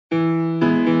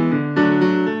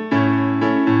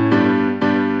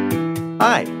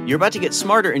You're about to get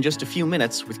smarter in just a few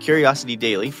minutes with Curiosity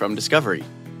Daily from Discovery.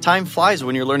 Time flies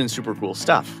when you're learning super cool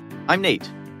stuff. I'm Nate.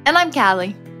 And I'm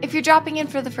Callie. If you're dropping in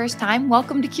for the first time,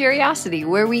 welcome to Curiosity,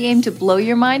 where we aim to blow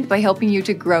your mind by helping you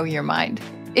to grow your mind.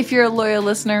 If you're a loyal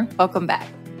listener, welcome back.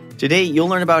 Today, you'll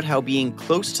learn about how being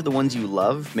close to the ones you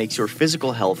love makes your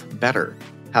physical health better,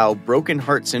 how broken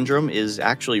heart syndrome is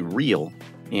actually real,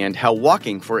 and how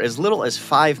walking for as little as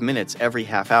 5 minutes every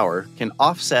half hour can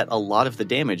offset a lot of the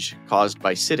damage caused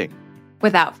by sitting.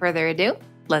 Without further ado,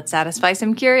 let's satisfy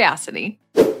some curiosity.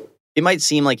 It might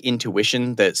seem like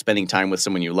intuition that spending time with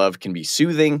someone you love can be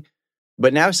soothing,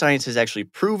 but now science has actually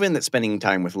proven that spending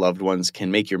time with loved ones can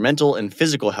make your mental and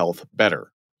physical health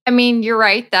better. I mean, you're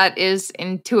right, that is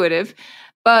intuitive.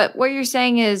 But what you're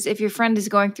saying is if your friend is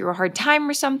going through a hard time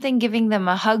or something, giving them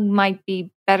a hug might be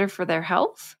better for their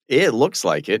health? It looks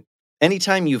like it.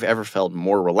 Anytime you've ever felt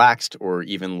more relaxed or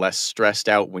even less stressed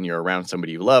out when you're around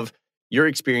somebody you love, you're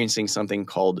experiencing something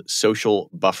called social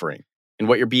buffering. And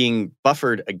what you're being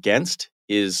buffered against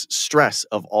is stress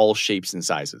of all shapes and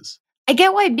sizes. I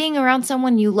get why being around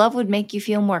someone you love would make you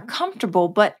feel more comfortable,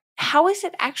 but how is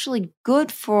it actually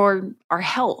good for our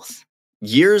health?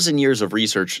 Years and years of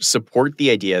research support the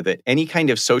idea that any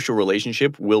kind of social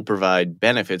relationship will provide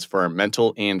benefits for our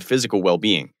mental and physical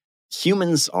well-being.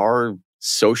 Humans are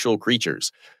social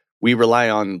creatures. We rely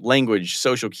on language,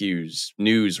 social cues,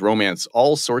 news, romance,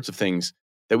 all sorts of things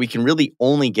that we can really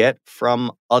only get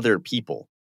from other people.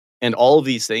 And all of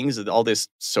these things, all this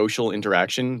social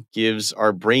interaction, gives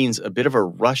our brains a bit of a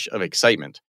rush of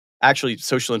excitement. Actually,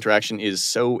 social interaction is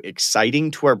so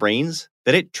exciting to our brains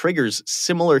that it triggers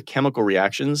similar chemical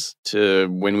reactions to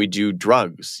when we do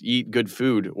drugs, eat good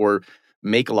food, or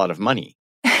make a lot of money.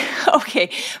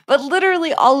 Okay, but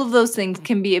literally all of those things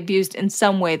can be abused in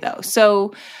some way, though.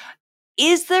 So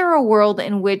is there a world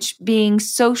in which being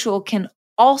social can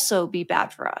also be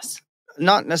bad for us?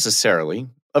 Not necessarily.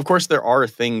 Of course, there are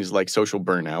things like social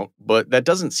burnout, but that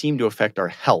doesn't seem to affect our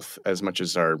health as much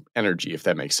as our energy, if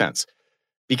that makes sense.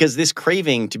 Because this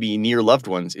craving to be near loved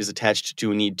ones is attached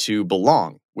to a need to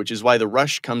belong, which is why the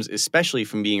rush comes especially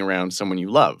from being around someone you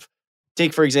love.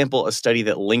 Take, for example, a study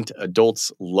that linked adults'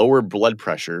 lower blood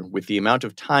pressure with the amount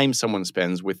of time someone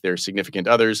spends with their significant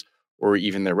others or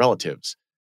even their relatives.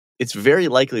 It's very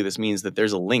likely this means that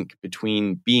there's a link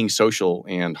between being social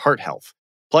and heart health.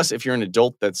 Plus, if you're an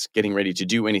adult that's getting ready to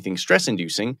do anything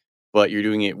stress-inducing, but you're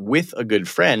doing it with a good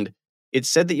friend, it's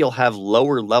said that you'll have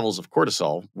lower levels of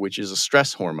cortisol, which is a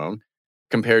stress hormone,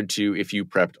 compared to if you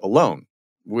prepped alone,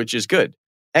 which is good.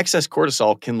 Excess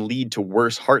cortisol can lead to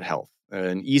worse heart health,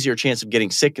 an easier chance of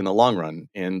getting sick in the long run,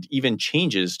 and even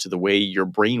changes to the way your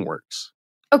brain works.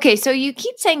 Okay, so you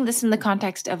keep saying this in the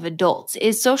context of adults.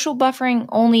 Is social buffering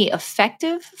only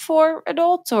effective for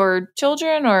adults or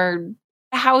children, or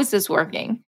how is this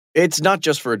working? It's not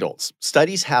just for adults.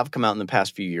 Studies have come out in the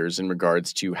past few years in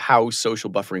regards to how social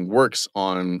buffering works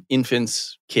on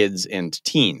infants, kids, and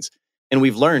teens. And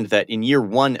we've learned that in year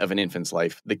one of an infant's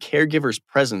life, the caregiver's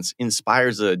presence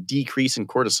inspires a decrease in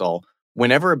cortisol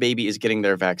whenever a baby is getting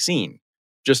their vaccine,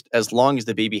 just as long as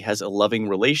the baby has a loving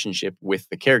relationship with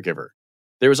the caregiver.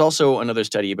 There was also another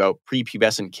study about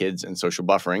prepubescent kids and social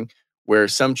buffering, where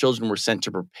some children were sent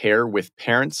to prepare with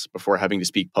parents before having to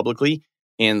speak publicly,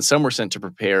 and some were sent to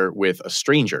prepare with a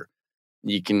stranger.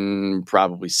 You can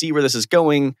probably see where this is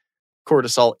going.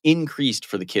 Cortisol increased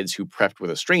for the kids who prepped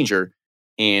with a stranger,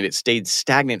 and it stayed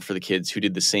stagnant for the kids who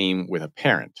did the same with a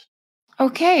parent.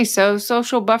 Okay, so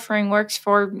social buffering works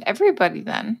for everybody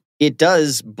then. It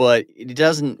does, but it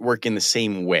doesn't work in the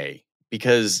same way,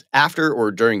 because after or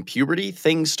during puberty,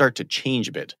 things start to change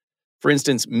a bit. For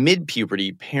instance,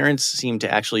 mid-puberty, parents seem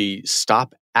to actually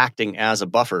stop acting as a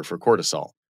buffer for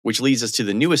cortisol, which leads us to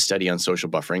the newest study on social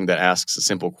buffering that asks a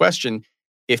simple question.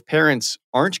 If parents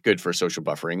aren't good for social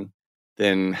buffering,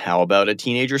 then how about a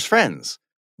teenager's friends?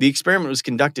 The experiment was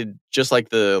conducted just like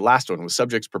the last one, with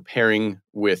subjects preparing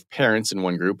with parents in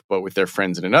one group, but with their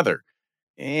friends in another.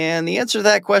 And the answer to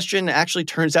that question actually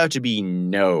turns out to be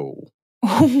no.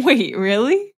 Wait,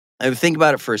 really? Think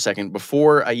about it for a second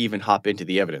before I even hop into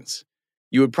the evidence.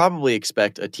 You would probably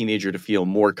expect a teenager to feel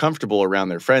more comfortable around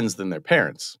their friends than their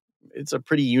parents. It's a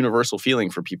pretty universal feeling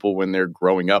for people when they're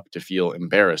growing up to feel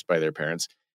embarrassed by their parents,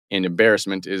 and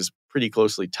embarrassment is pretty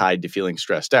closely tied to feeling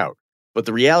stressed out. But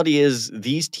the reality is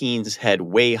these teens had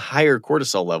way higher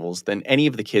cortisol levels than any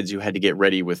of the kids who had to get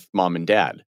ready with mom and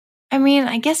dad. I mean,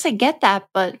 I guess I get that,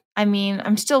 but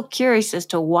I'm still curious as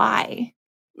to why.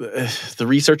 The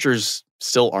researchers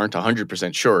still aren't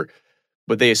 100% sure,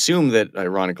 but they assume that,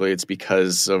 ironically, it's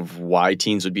because of why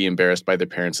teens would be embarrassed by their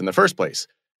parents in the first place.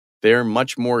 They're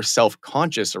much more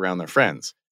self-conscious around their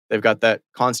friends. They've got that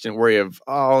constant worry of,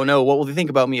 oh no, what will they think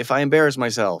about me if I embarrass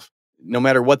myself? No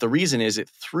matter what the reason is, it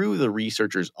threw the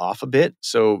researchers off a bit,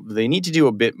 so they need to do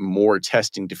a bit more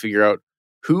testing to figure out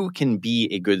who can be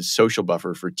a good social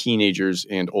buffer for teenagers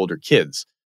and older kids.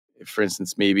 For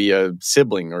instance, maybe a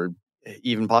sibling or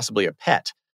even possibly a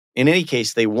pet. In any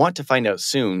case, they want to find out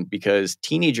soon because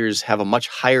teenagers have a much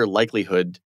higher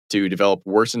likelihood to develop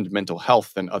worsened mental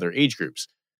health than other age groups.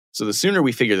 So the sooner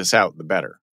we figure this out, the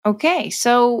better. Okay,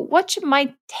 so what should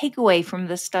my takeaway from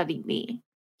this study be?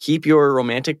 Keep your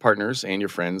romantic partners and your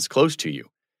friends close to you.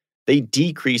 They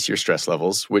decrease your stress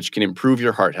levels, which can improve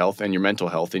your heart health and your mental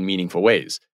health in meaningful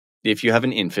ways. If you have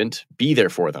an infant, be there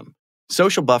for them.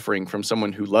 Social buffering from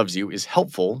someone who loves you is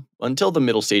helpful until the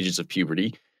middle stages of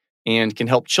puberty and can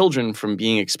help children from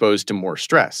being exposed to more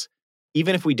stress.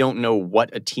 Even if we don't know what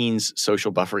a teen's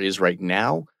social buffer is right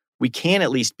now, we can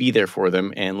at least be there for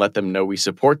them and let them know we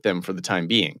support them for the time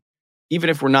being. Even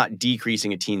if we're not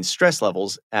decreasing a teen's stress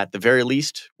levels, at the very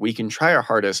least, we can try our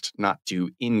hardest not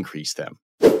to increase them.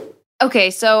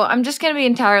 Okay, so I'm just going to be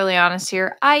entirely honest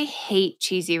here. I hate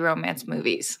cheesy romance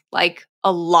movies, like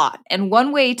a lot. And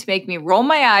one way to make me roll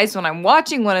my eyes when I'm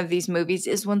watching one of these movies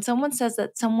is when someone says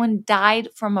that someone died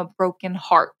from a broken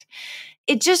heart.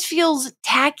 It just feels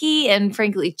tacky and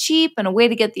frankly cheap and a way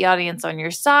to get the audience on your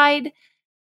side.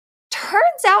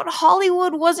 Turns out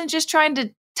Hollywood wasn't just trying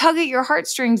to tug at your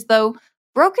heartstrings, though.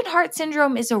 Broken heart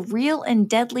syndrome is a real and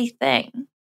deadly thing.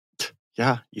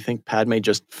 Yeah, you think Padme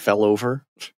just fell over?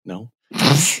 No.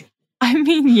 I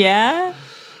mean, yeah.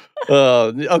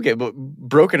 Okay, but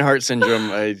Broken Heart Syndrome,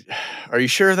 are you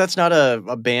sure that's not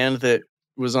a band that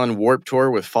was on Warped Tour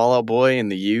with Fall Out Boy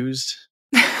and The Used?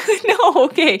 No,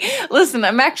 okay. Listen,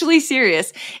 I'm actually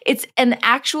serious. It's an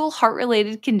actual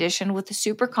heart-related condition with a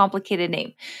super complicated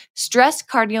name, stress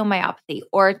cardiomyopathy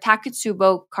or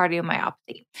Takotsubo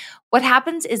cardiomyopathy. What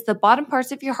happens is the bottom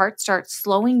parts of your heart start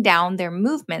slowing down their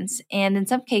movements and in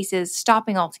some cases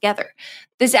stopping altogether.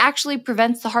 This actually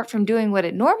prevents the heart from doing what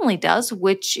it normally does,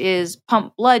 which is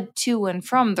pump blood to and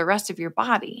from the rest of your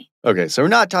body. Okay, so we're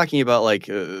not talking about like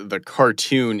the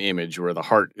cartoon image where the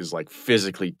heart is like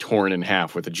physically torn in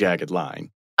half with a jagged line.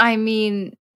 I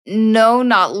mean, no,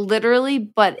 not literally,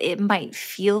 but it might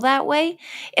feel that way.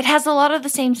 It has a lot of the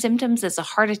same symptoms as a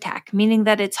heart attack, meaning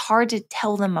that it's hard to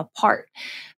tell them apart.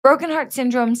 Broken heart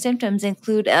syndrome symptoms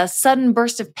include a sudden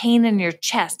burst of pain in your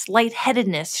chest,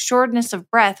 lightheadedness, shortness of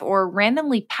breath, or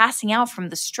randomly passing out from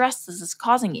the stress this is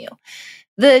causing you.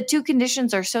 The two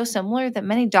conditions are so similar that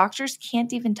many doctors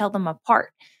can't even tell them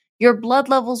apart. Your blood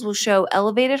levels will show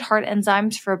elevated heart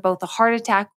enzymes for both a heart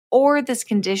attack or this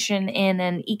condition in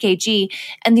an EKG,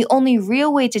 and the only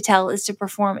real way to tell is to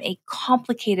perform a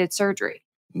complicated surgery.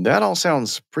 That all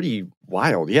sounds pretty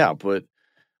wild, yeah, but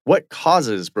what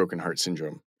causes broken heart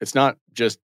syndrome? It's not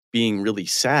just being really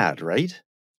sad, right?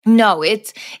 No,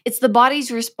 it's the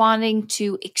body's responding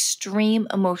to extreme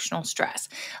emotional stress.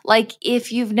 Like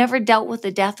if you've never dealt with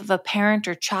the death of a parent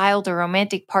or child or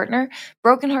romantic partner,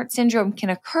 broken heart syndrome can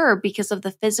occur because of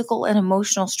the physical and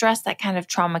emotional stress that kind of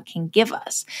trauma can give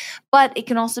us. But it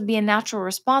can also be a natural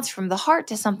response from the heart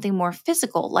to something more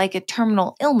physical, like a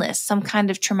terminal illness, some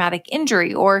kind of traumatic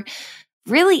injury, or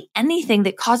really anything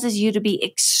that causes you to be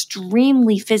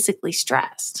extremely physically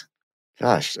stressed.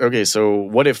 Gosh, okay, so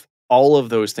what if all of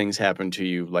those things happen to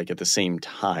you like at the same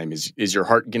time? Is your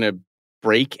heart going to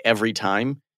break every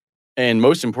time? And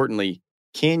most importantly,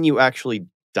 can you actually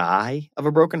die of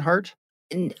a broken heart?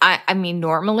 I mean,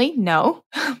 normally, no.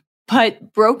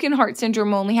 But broken heart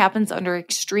syndrome only happens under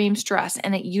extreme stress,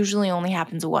 and it usually only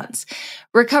happens once.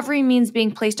 Recovery means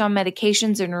being placed on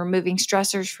medications and removing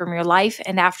stressors from your life,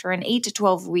 and after an 8 to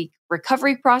 12 week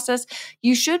recovery process,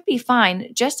 you should be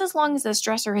fine just as long as the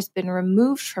stressor has been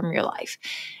removed from your life.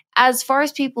 As far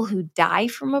as people who die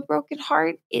from a broken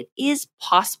heart, it is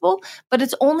possible, but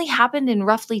it's only happened in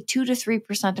roughly 2 to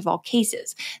 3% of all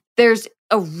cases. There's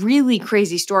a really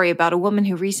crazy story about a woman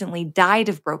who recently died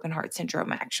of broken heart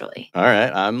syndrome, actually. All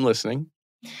right, I'm listening.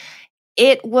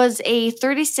 It was a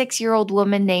 36-year-old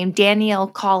woman named Danielle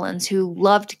Collins who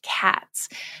loved cats.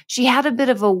 She had a bit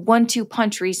of a 1-2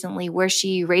 punch recently where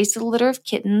she raised a litter of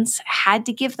kittens, had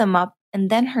to give them up, and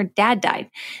then her dad died.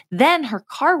 Then her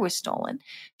car was stolen.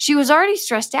 She was already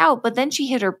stressed out, but then she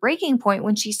hit her breaking point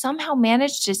when she somehow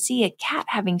managed to see a cat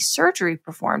having surgery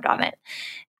performed on it.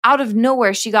 Out of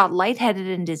nowhere, she got lightheaded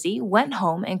and dizzy, went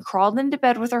home, and crawled into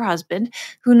bed with her husband,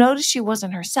 who noticed she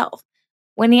wasn't herself.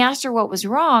 When he asked her what was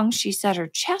wrong, she said her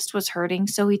chest was hurting,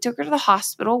 so he took her to the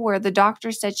hospital where the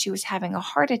doctor said she was having a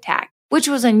heart attack, which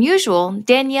was unusual.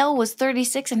 Danielle was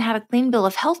 36 and had a clean bill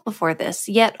of health before this,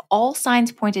 yet all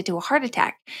signs pointed to a heart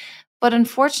attack. but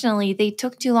unfortunately, they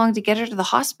took too long to get her to the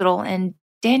hospital and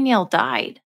Danielle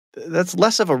died. That's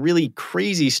less of a really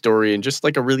crazy story and just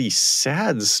like a really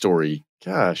sad story.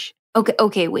 Gosh.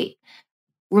 Okay, wait.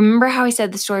 Remember how I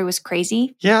said the story was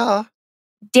crazy? Yeah.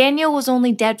 Danielle was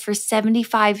only dead for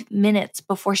 75 minutes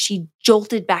before she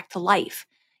jolted back to life.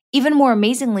 Even more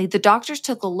amazingly, the doctors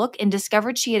took a look and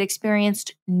discovered she had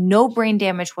experienced no brain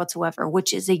damage whatsoever,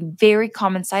 which is a very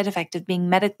common side effect of being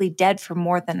medically dead for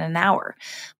more than an hour.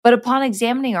 But upon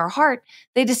examining her heart,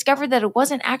 they discovered that it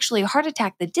wasn't actually a heart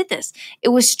attack that did this. It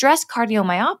was stress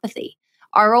cardiomyopathy.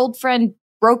 Our old friend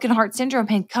Broken Heart Syndrome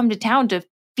had come to town to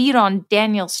feed on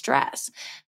Danielle's stress.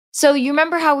 So you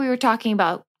remember how we were talking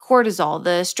about cortisol,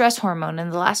 the stress hormone in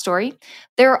the last story?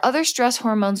 There are other stress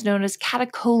hormones known as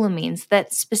catecholamines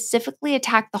that specifically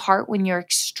attack the heart when you're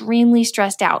extremely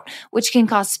stressed out, which can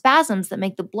cause spasms that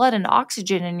make the blood and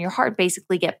oxygen in your heart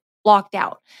basically get blocked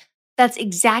out. That's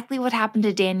exactly what happened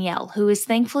to Danielle, who is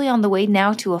thankfully on the way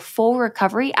now to a full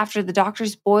recovery after the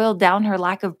doctors boiled down her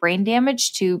lack of brain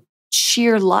damage to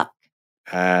sheer luck.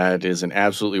 That is an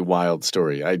absolutely wild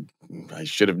story. I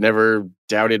should have never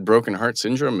doubted broken heart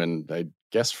syndrome, and I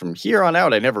guess from here on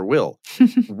out, I never will.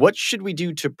 What should we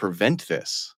do to prevent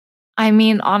this? I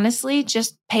mean, honestly,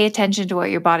 just pay attention to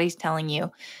what your body's telling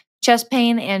you. Chest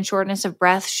pain and shortness of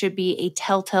breath should be a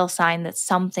telltale sign that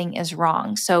something is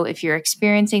wrong. So if you're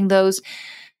experiencing those,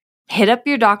 hit up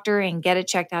your doctor and get it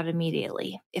checked out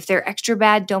immediately. If they're extra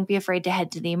bad, don't be afraid to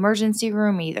head to the emergency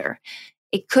room either.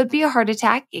 It could be a heart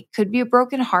attack, it could be a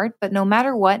broken heart, but no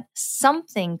matter what,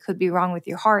 something could be wrong with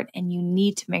your heart and you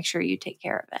need to make sure you take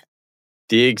care of it.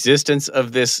 The existence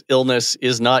of this illness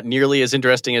is not nearly as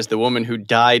interesting as the woman who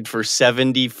died for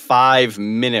 75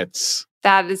 minutes.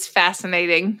 That is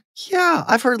fascinating. Yeah,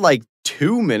 I've heard like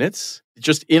 2 minutes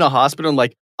just in a hospital and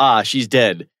like, she's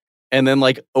dead. And then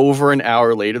like over an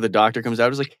hour later, the doctor comes out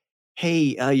and is like,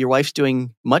 hey, your wife's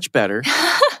doing much better.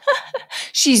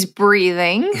 She's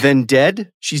breathing. Than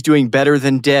dead? She's doing better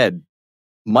than dead.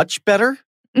 Much better?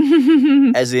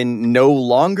 As in no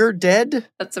longer dead?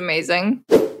 That's amazing.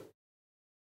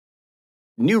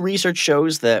 New research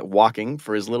shows that walking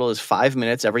for as little as 5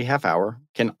 minutes every half hour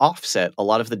can offset a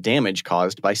lot of the damage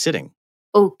caused by sitting.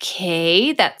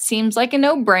 Okay, that seems like a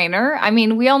no-brainer. I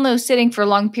mean, we all know sitting for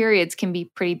long periods can be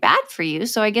pretty bad for you,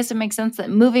 so I guess it makes sense that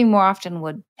moving more often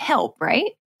would help,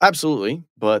 right? Absolutely,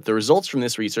 but the results from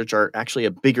this research are actually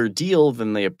a bigger deal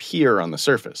than they appear on the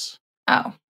surface.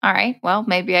 Oh, all right. Well,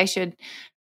 maybe I should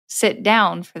sit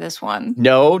down for this one.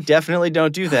 No, definitely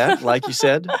don't do that. Like you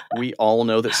said, we all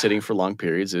know that sitting for long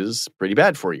periods is pretty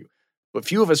bad for you. But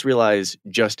few of us realize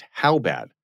just how bad.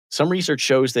 Some research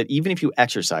shows that even if you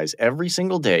exercise every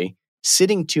single day,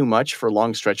 sitting too much for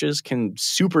long stretches can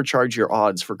supercharge your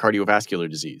odds for cardiovascular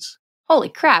disease. Holy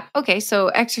crap. Okay, so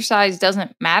exercise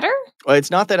doesn't matter? Well,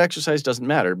 it's not that exercise doesn't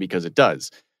matter, because it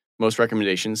does. Most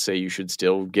recommendations say you should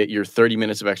still get your 30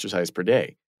 minutes of exercise per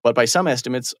day. But by some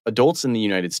estimates, adults in the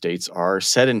United States are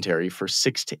sedentary for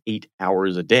 6 to 8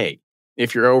 hours a day.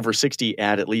 If you're over 60,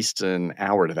 add at least an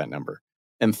hour to that number.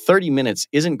 And 30 minutes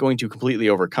isn't going to completely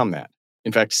overcome that.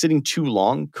 In fact, sitting too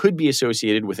long could be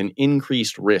associated with an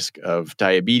increased risk of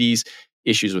diabetes,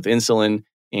 issues with insulin,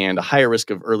 and a higher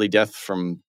risk of early death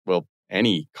from, well,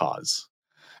 any cause.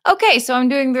 Okay, so I'm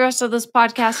doing the rest of this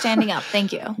podcast standing up.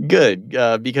 Thank you. Good,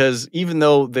 because even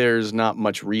though there's not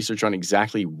much research on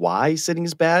exactly why sitting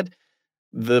is bad,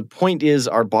 the point is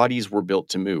our bodies were built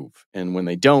to move. And when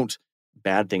they don't,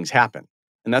 bad things happen.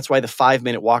 And that's why the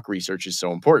 5-minute walk research is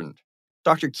so important.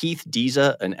 Dr. Keith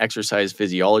Diza, an exercise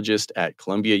physiologist at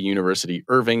Columbia University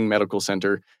Irving Medical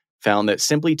Center, found that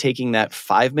simply taking that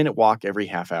 5-minute walk every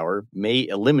half hour may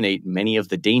eliminate many of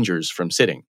the dangers from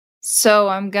sitting. So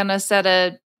I'm going to set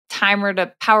a timer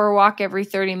to power walk every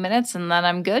 30 minutes and then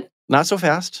I'm good? Not so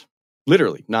fast.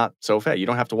 Literally, not so fast. You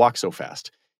don't have to walk so fast.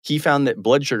 He found that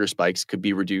blood sugar spikes could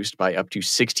be reduced by up to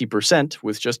 60%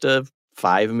 with just a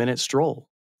 5-minute stroll.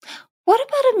 What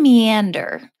about a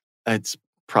meander? It's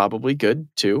probably good,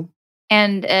 too.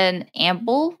 And an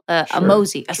amble? Sure, a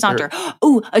mosey, a saunter.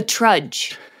 Ooh, a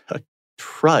trudge. A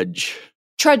trudge.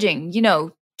 Trudging,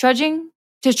 trudging?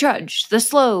 To trudge, the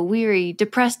slow, weary,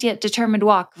 depressed yet determined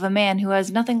walk of a man who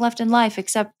has nothing left in life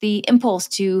except the impulse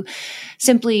to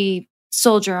simply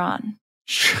soldier on.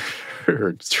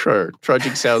 Sure.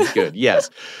 Trudging sounds good,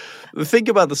 yes. Think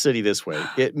about the city this way.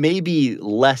 It may be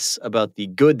less about the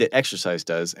good that exercise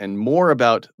does and more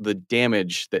about the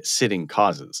damage that sitting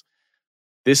causes.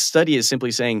 This study is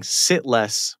simply saying sit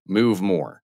less, move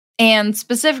more. And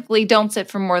specifically, don't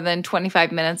sit for more than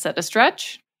 25 minutes at a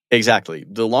stretch? Exactly.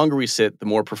 The longer we sit, the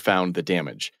more profound the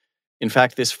damage. In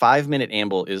fact, this 5-minute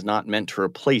amble is not meant to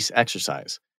replace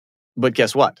exercise. But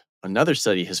guess what? Another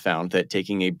study has found that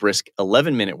taking a brisk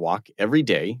 11-minute walk every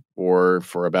day, or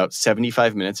for about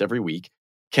 75 minutes every week,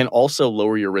 can also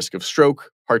lower your risk of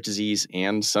stroke, heart disease,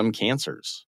 and some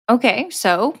cancers. Okay,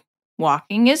 so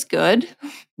walking is good.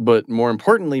 But more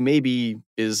importantly, maybe,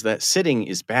 is that sitting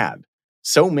is bad.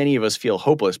 So many of us feel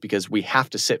hopeless because we have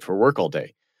to sit for work all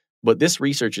day. But this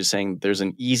research is saying there's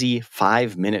an easy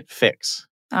 5-minute fix.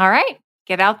 All right,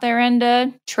 get out there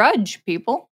and trudge,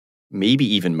 people. Maybe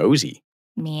even mosey.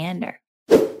 Meander.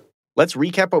 Let's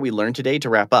recap what we learned today to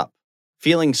wrap up.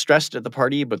 Feeling stressed at the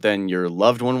party, but then your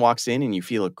loved one walks in and you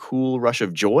feel a cool rush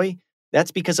of joy?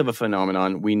 That's because of a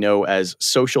phenomenon we know as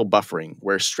social buffering,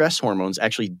 where stress hormones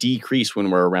actually decrease when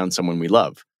we're around someone we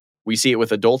love. We see it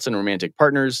with adults and romantic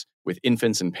partners, with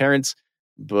infants and parents,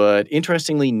 but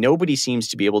interestingly, nobody seems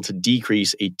to be able to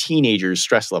decrease a teenager's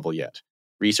stress level yet.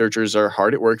 Researchers are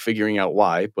hard at work figuring out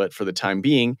why, but for the time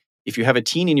being, if you have a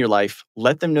teen in your life,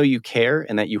 let them know you care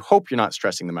and that you hope you're not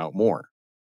stressing them out more.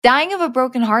 Dying of a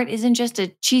broken heart isn't just a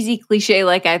cheesy cliche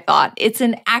like I thought. It's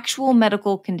an actual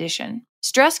medical condition.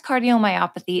 Stress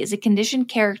cardiomyopathy is a condition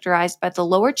characterized by the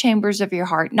lower chambers of your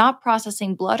heart not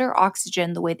processing blood or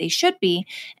oxygen the way they should be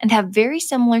and have very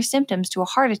similar symptoms to a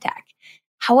heart attack.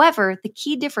 However, the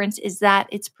key difference is that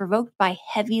it's provoked by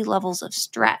heavy levels of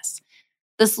stress.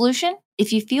 The solution?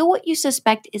 If you feel what you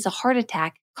suspect is a heart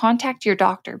attack, contact your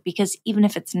doctor because even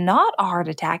if it's not a heart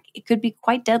attack, it could be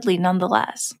quite deadly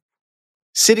nonetheless.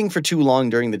 Sitting for too long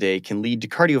during the day can lead to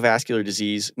cardiovascular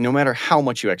disease no matter how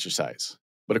much you exercise.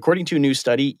 But according to a new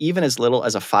study, even as little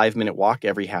as a 5-minute walk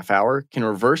every half hour can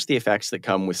reverse the effects that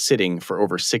come with sitting for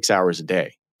over 6 hours a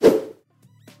day.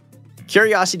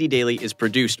 Curiosity Daily is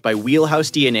produced by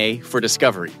Wheelhouse DNA for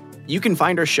Discovery. You can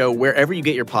find our show wherever you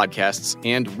get your podcasts,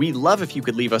 and we'd love if you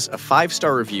could leave us a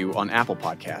 5-star review on Apple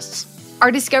Podcasts.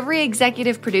 Our Discovery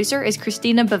executive producer is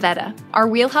Christina Bavetta. Our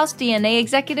Wheelhouse DNA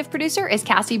executive producer is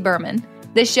Cassie Berman.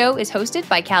 This show is hosted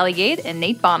by Callie Gade and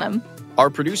Nate Bonham. Our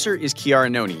producer is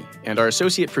Kiara Noni, and our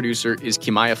associate producer is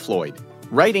Kimaya Floyd.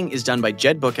 Writing is done by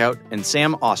Jed Bookout and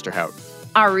Sam Osterhout.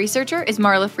 Our researcher is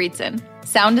Marla Friedson.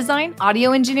 Sound design,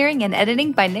 audio engineering, and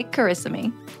editing by Nick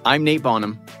Carissimi. I'm Nate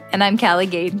Bonham. And I'm Callie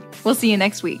Gade. We'll see you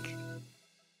next week.